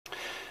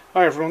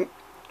Hi everyone,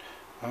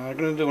 I'm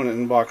going to do an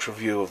inbox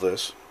review of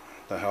this,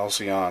 the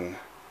Halcyon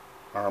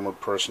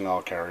armored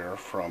personnel carrier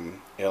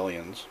from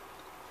Aliens.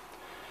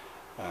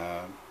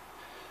 Uh,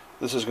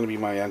 this is going to be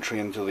my entry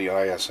into the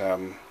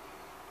ISM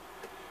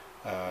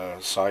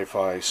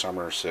Sci-Fi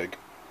Summer SIG,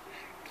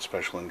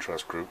 Special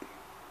Interest Group.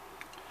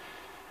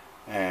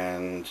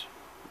 And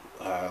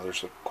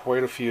there's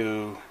quite a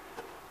few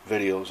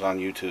videos on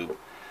YouTube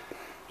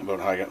about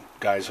how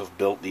guys have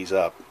built these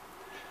up.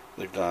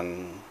 They've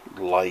done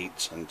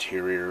lights,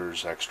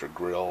 interiors, extra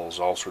grills,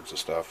 all sorts of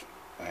stuff.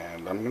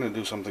 And I'm going to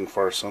do something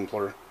far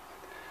simpler.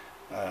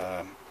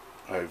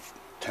 I've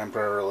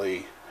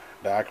temporarily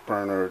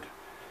backburnered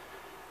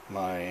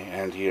my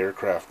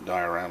anti-aircraft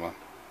diorama.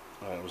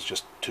 It was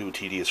just too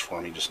tedious for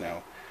me just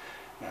now.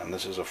 And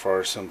this is a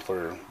far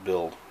simpler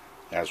build,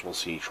 as we'll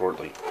see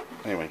shortly.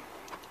 Anyway,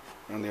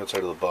 on the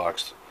outside of the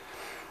box,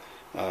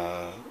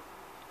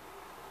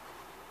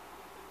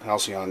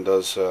 Halcyon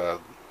does the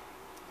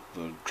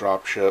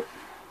dropship,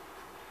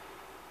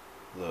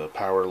 the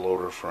power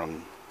loader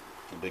from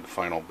the big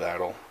final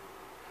battle,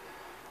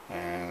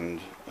 and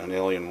an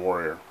alien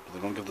warrior. But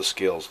they don't give the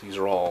scales. These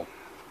are all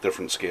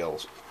different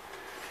scales.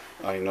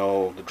 I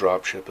know the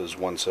dropship is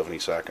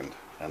 1/72nd,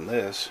 and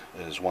this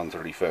is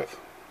 1/35th.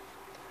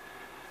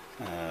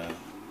 The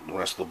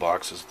rest of the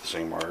box is the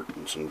same art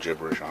and some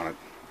gibberish on it.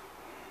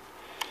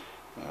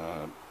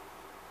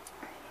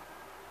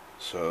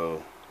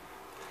 So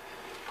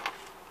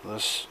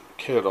this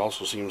kit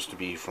also seems to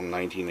be from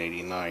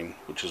 1989,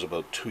 which is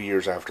about 2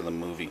 years after the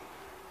movie.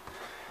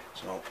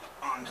 So,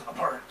 on to the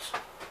parts.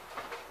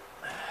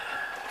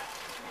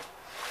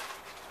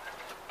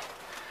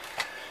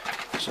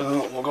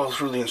 So, we'll go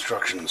through the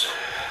instructions.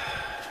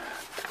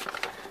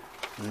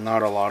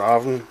 Not a lot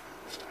of them.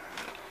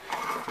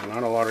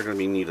 Not a lot are going to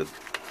be needed.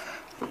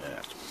 Yeah,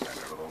 let's move that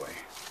out of the way.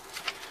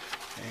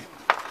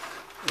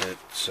 Okay.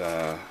 It's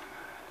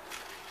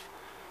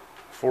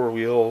 4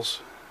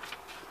 wheels.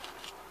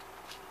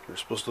 You're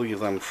supposed to leave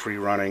them free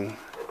running,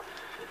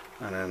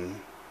 and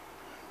then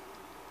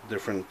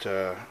different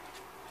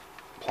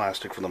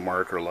plastic for the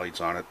marker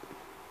lights on it.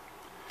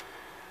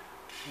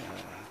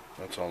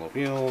 That's all the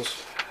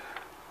wheels.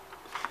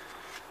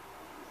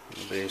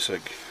 The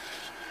basic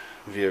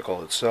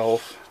vehicle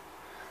itself,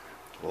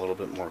 a little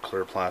bit more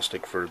clear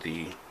plastic for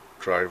the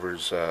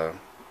driver's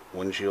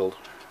windshield,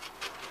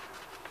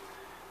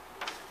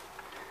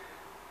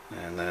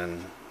 and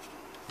then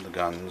the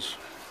guns.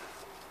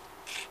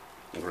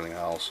 Everything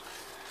else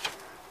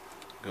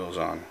goes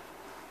on.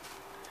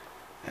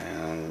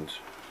 And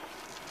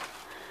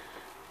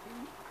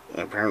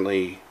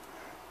apparently,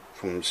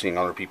 from seeing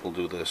other people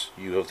do this,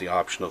 you have the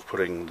option of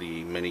putting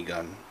the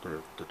minigun,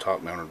 or the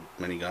top mounted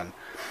minigun,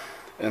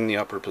 in the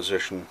upper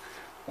position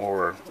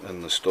or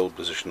in the stowed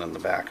position in the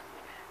back.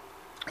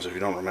 So if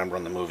you don't remember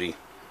in the movie,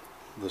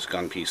 this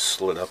gun piece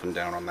slid up and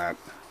down on that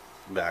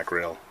back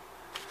rail.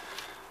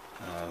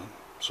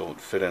 So it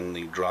fit in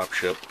the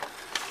dropship,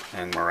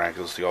 and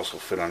miraculously also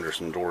fit under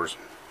some doors.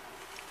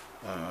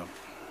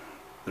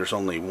 There's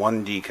only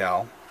one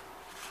decal.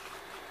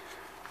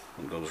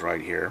 It goes right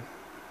here.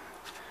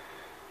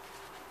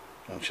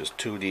 It's just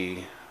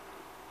 2D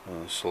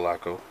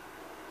Sulaco,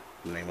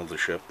 the name of the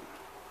ship.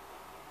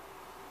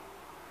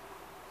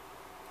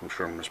 I'm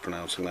sure I'm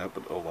mispronouncing that,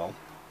 but oh well.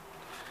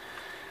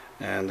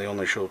 And they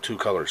only show 2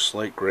 colors,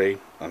 slate gray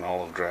and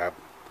olive drab.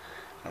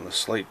 And the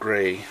slate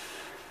gray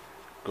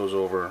goes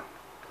over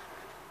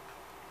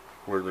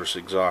where there's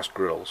exhaust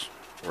grills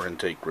or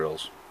intake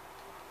grills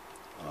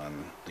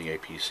on the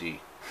APC.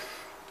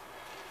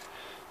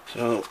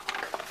 So,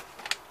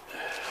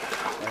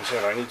 like I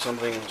said, I need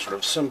something sort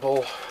of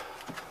simple.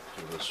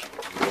 Do this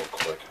real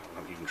quick.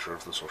 I'm not even sure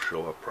if this will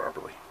show up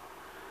properly.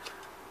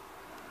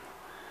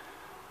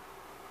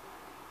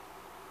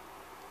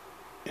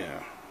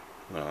 Yeah,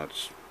 no,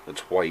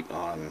 it's white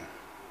on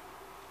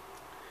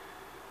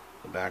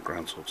the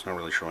background, so it's not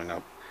really showing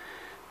up.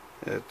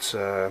 It's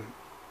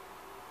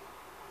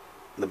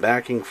the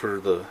backing for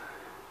the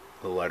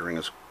lettering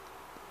is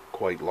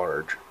quite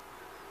large,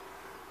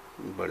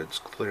 but it's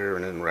clear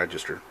and in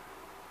register,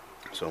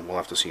 so we'll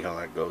have to see how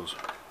that goes.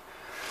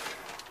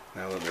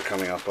 Now that they're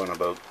coming up on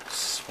about,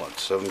 what,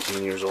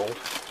 17 years old.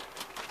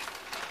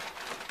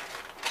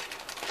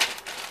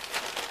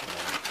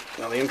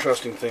 Now the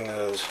interesting thing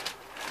is,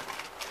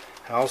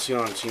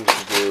 Halcyon seems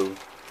to do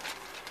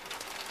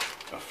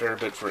a fair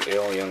bit for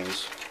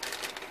Aliens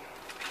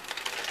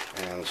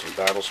and some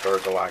Battlestar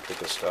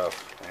Galactica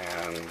stuff,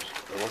 and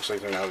it looks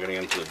like they're now getting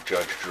into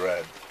Judge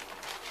Dredd.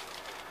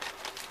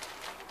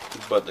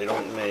 But they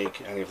don't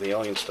make any of the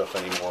Alien stuff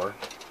anymore.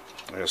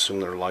 I assume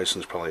their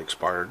license probably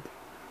expired.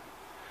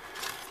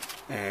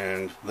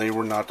 And they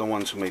were not the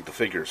ones who made the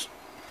figures.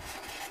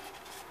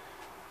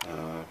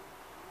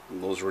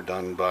 Those were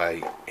done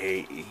by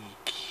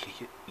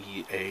APC,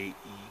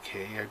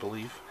 I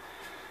believe,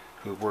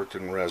 who worked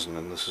in resin,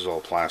 and this is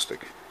all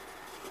plastic.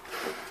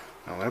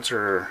 Now that's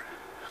our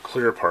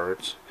clear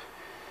parts.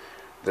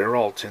 They're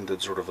all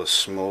tinted sort of a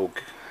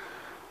smoke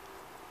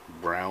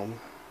brown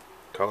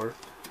color.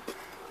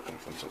 I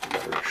think it's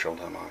better to show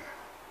them on.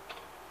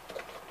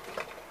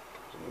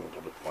 A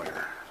little bit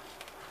wider.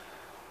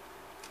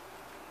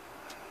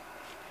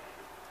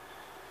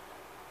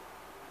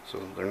 So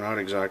they're not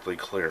exactly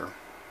clear.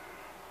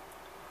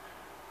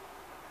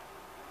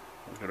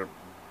 I've got a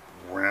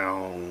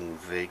brown,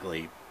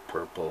 vaguely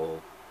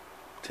purple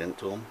tint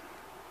to them.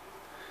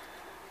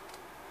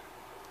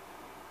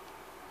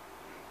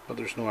 But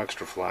there's no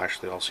extra flash,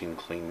 they all seem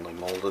cleanly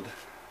molded.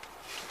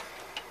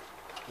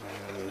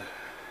 And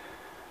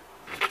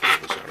let's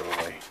get this out of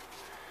the way.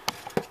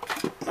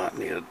 Not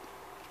needed.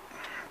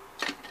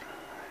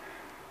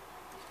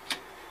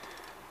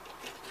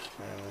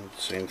 And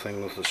same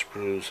thing with the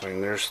sprues. I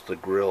mean, there's the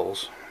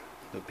grills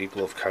that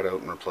people have cut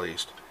out and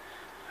replaced.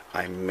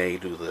 I may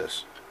do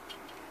this.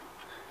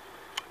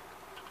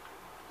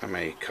 I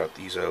may cut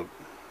these out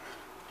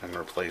and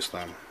replace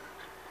them.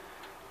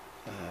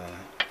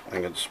 I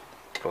think it's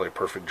probably a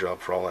perfect job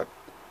for all that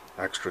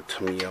extra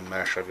Tamiya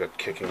mesh I've got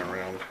kicking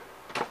around.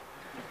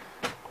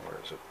 Where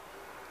is it?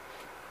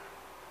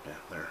 Yeah,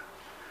 there.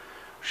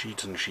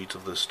 Sheets and sheets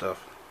of this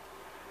stuff.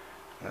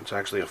 And it's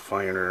actually a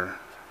finer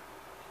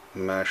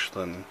mesh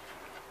than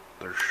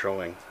they're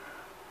showing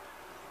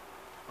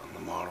on the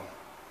model.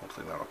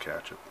 Hopefully that'll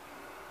catch it.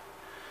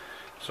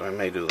 So I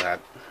may do that.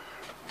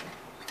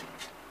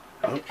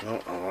 Oh,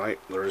 no, alright,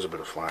 there is a bit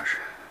of flash.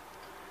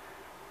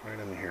 Right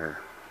in here.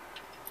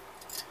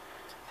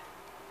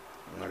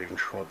 I'm not even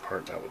sure what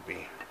part that would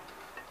be.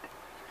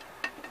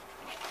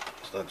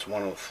 So that's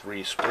one of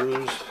 3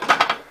 sprues.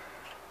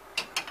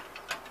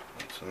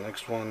 That's the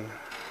next one.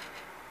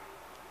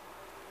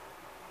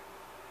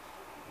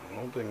 I'm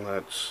hoping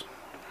that's...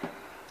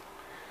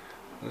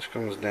 this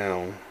comes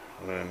down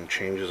and then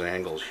changes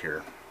angles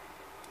here.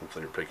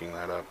 Hopefully you're picking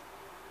that up.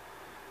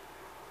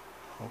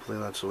 Hopefully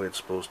that's the way it's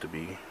supposed to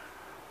be.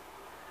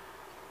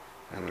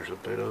 And there's a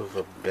bit of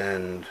a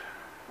bend.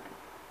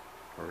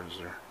 Or is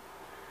there?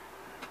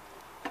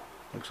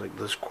 Looks like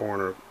this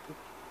corner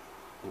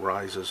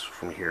rises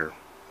from here.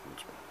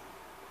 It's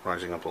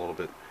rising up a little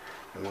bit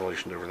in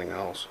relation to everything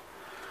else.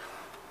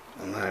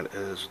 And that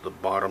is the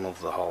bottom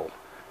of the hull.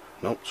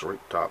 Nope, it's right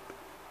top.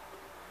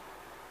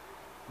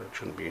 It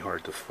shouldn't be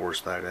hard to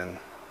force that in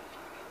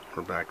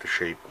or back to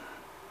shape,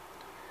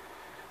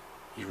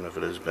 even if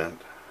it is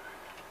bent.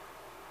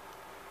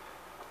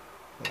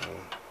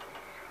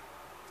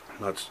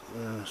 That's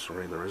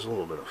sorry, there is a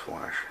little bit of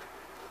flash,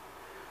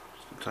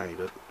 just a tiny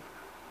bit,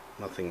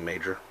 nothing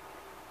major.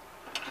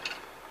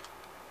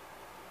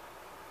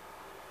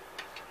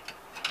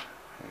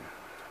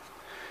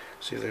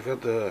 See, they've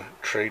got the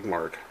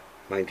trademark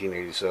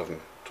 1987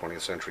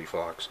 20th Century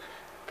Fox.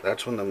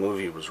 That's when the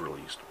movie was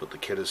released, but the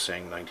kit is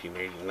saying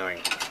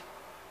 1989.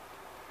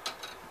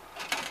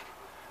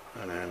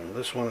 And then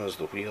this one is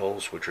the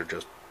wheels, which are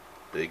just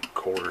big,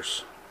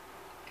 coarse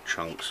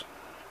chunks.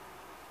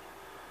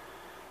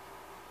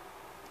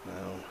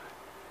 Now,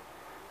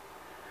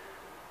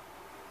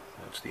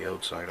 that's the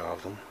outside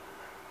of them.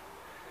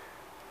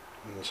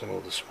 And some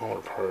of the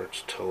smaller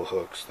parts, tow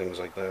hooks, things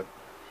like that.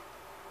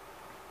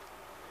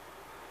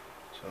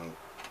 So,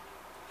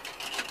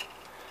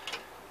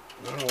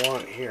 what I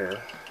want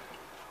here,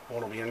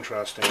 what'll be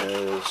interesting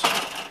is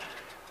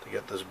to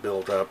get this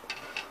built up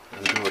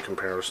and do a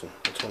comparison.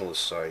 That's one of the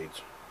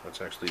sides.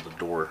 That's actually the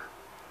door.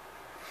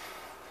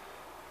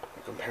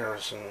 A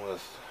comparison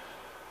with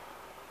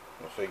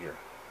a figure.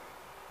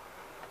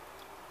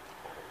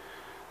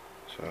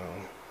 So,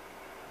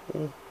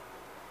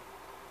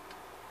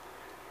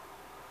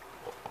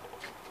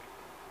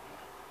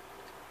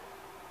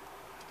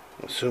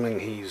 assuming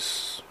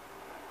he's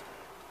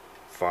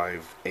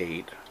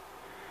 5'8",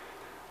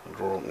 the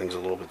door opening's a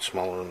little bit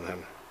smaller than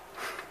him.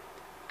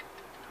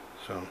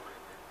 So,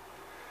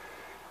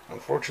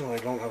 unfortunately I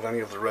don't have any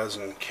of the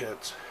resin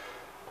kits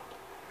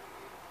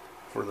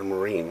for the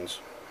Marines.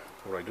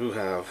 What I do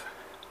have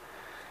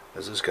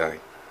is this guy.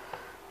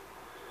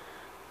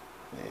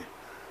 Yeah.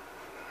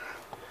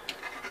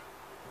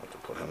 I'll have to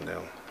put him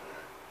down.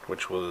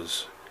 Which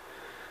was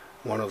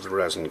one of the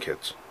resin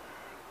kits.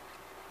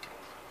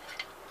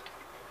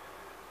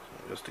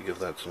 So just to give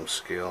that some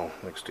scale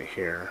next to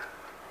here.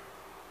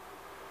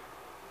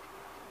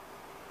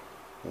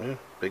 Yeah,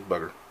 big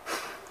bugger.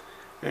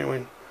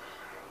 Anyway,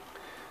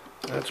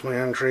 that's my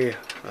entry.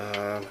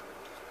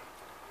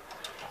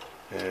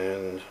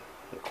 And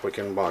a quick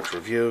inbox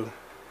review.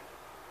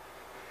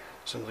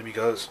 Simply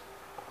because,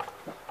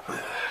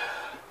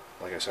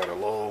 like I said,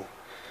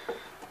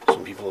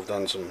 some people have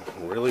done some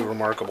really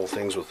remarkable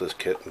things with this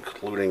kit,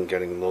 including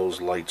getting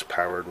those lights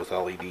powered with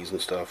LEDs and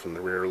stuff, and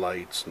the rear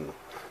lights, and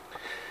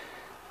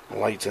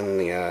lights in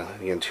the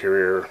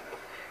interior.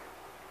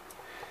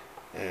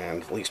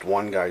 And at least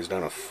one guy's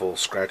done a full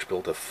scratch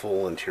built a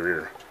full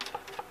interior.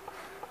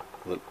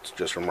 That's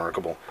just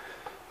remarkable.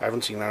 I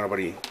haven't seen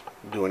anybody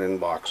do an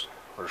inbox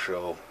or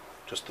show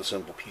just the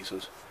simple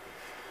pieces.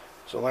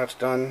 So that's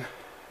done,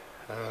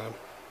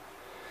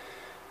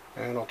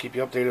 and I'll keep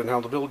you updated on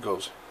how the build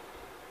goes.